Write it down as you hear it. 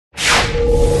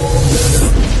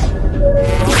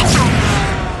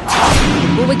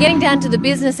Getting down to the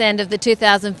business end of the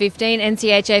 2015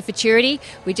 NCHA Futurity,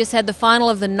 we just had the final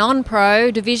of the non-pro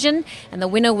division, and the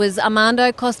winner was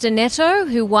Armando Costa Neto,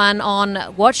 who won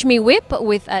on Watch Me Whip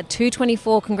with a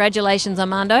 2:24. Congratulations,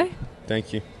 Armando.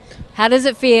 Thank you. How does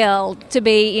it feel to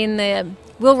be in the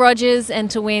Will Rogers and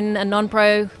to win a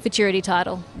non-pro Futurity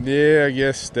title? Yeah, I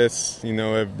guess that's,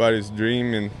 everybody's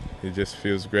dream, and it just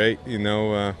feels great.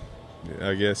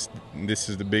 I guess this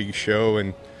is the big show,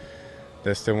 and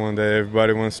that's the one that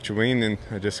everybody wants to win, and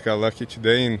I just got lucky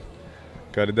today and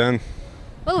got it done.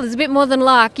 Well, there's a bit more than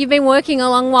luck. You've been working a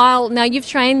long while now.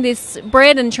 You've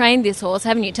bred and trained this horse,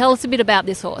 haven't you? Tell us a bit about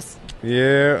this horse.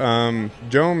 Yeah,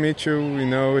 John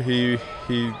Mitchell, he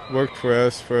worked for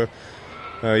us for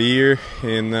a year,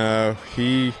 and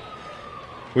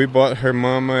we bought her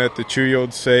mama at the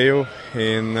 2-year-old sale,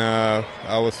 and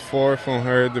I was fourth on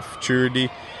her at the Futurity,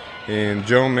 and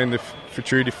John made the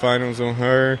Futurity finals on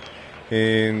her.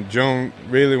 And John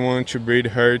really wanted to breed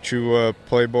her to a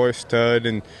Playboy stud,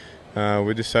 and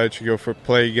we decided to go for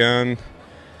Playgun,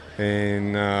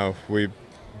 and we,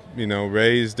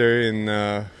 raised her,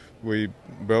 and we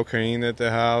broke her in at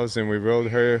the house, and we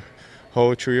rode her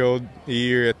whole 3-year-old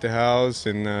year at the house,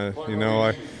 and I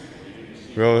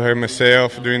rode her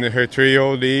myself during her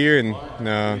 3-year-old year,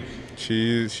 and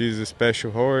she's a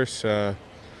special horse.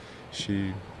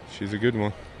 She's a good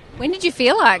one. When did you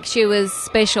feel like she was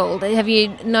special? Have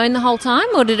you known the whole time,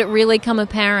 or did it really come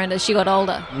apparent as she got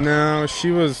older? No, she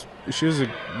was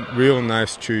a real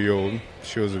nice 2-year-old.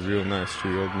 She was a real nice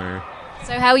 2-year-old mare.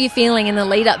 So how are you feeling in the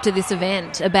lead up to this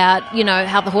event about,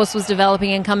 how the horse was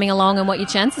developing and coming along and what your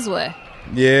chances were?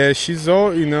 Yeah, she's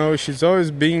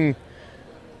always been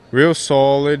real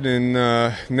solid, and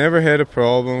never had a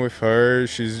problem with her.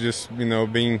 She's just,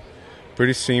 being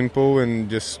pretty simple, and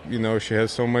just she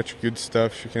has so much good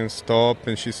stuff. She can stop,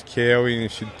 and she's scary,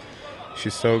 and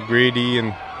she's so greedy,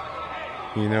 and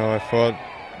I thought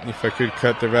if I could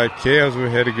cut the right cows, we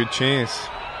had a good chance.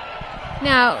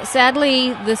 Now,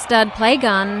 sadly, the stud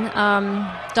Playgun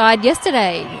died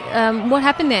yesterday. What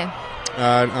happened there?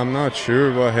 I'm not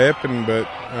sure what happened, but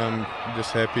I'm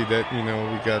just happy that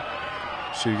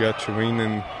she got to win,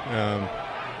 and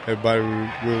everybody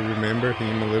will remember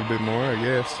him a little bit more, I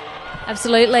guess.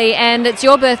 Absolutely, and it's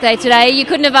your birthday today. You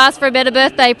couldn't have asked for a better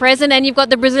birthday present, and you've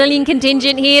got the Brazilian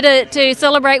contingent here to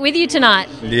celebrate with you tonight.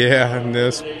 Yeah, and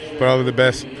that's probably the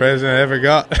best present I ever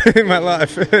got in my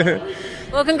life.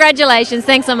 Well, congratulations.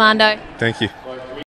 Thanks, Armando. Thank you.